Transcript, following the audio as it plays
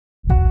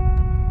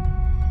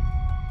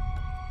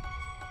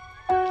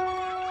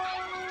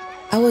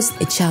I was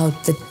a child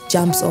that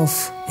jumps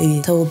off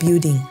a tall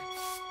building.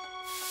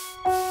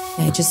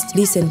 I just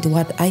listened to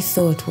what I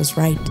thought was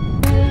right.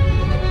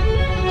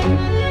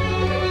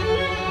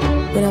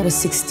 When I was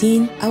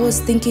 16, I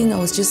was thinking I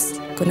was just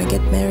gonna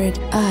get married.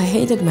 I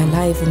hated my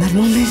life in that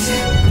moment.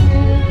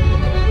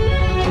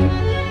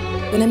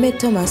 When I met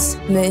Thomas,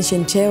 we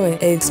mentioned Chewe,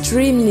 an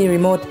extremely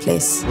remote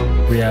place.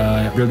 We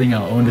are building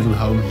our own little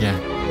home here.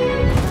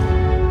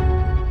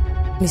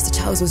 Mr.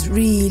 Charles was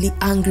really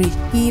angry.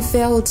 He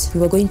felt we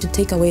were going to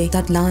take away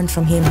that land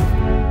from him.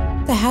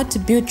 I had to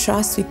build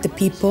trust with the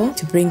people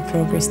to bring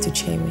progress to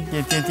Chewe.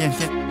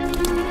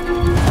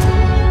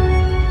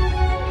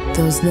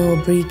 There was no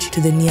bridge to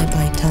the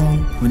nearby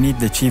town. We need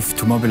the chief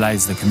to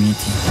mobilize the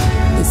community.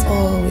 There's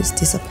always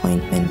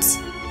disappointments.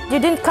 You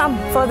didn't come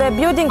for the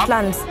building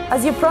plans,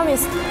 as you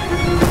promised.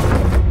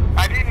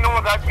 I didn't know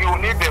that you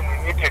need them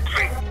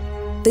immediately.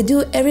 They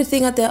do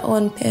everything at their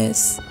own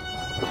pace.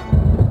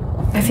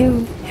 I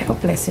feel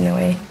helpless in a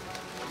way.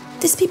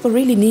 These people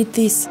really need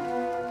this.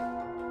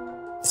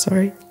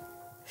 Sorry.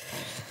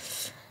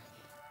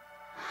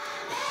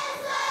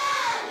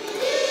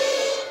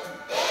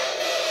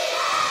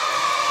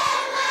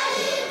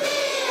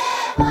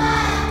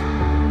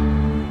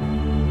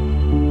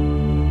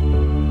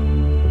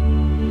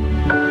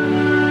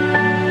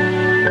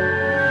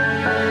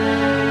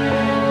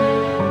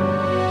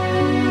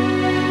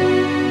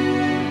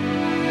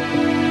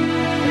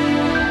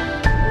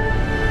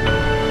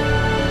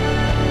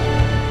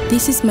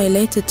 This is my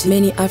letter to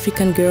many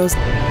African girls.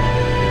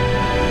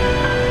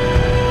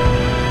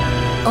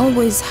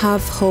 Always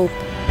have hope.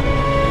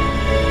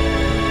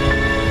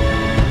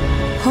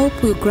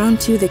 Hope will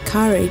grant you the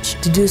courage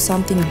to do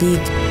something big.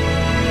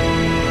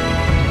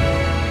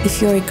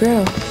 If you're a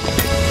girl,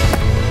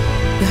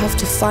 you have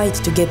to fight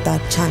to get that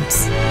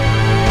chance.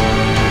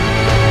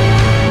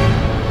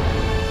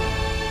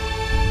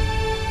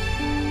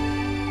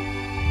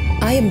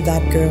 I am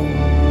that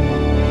girl.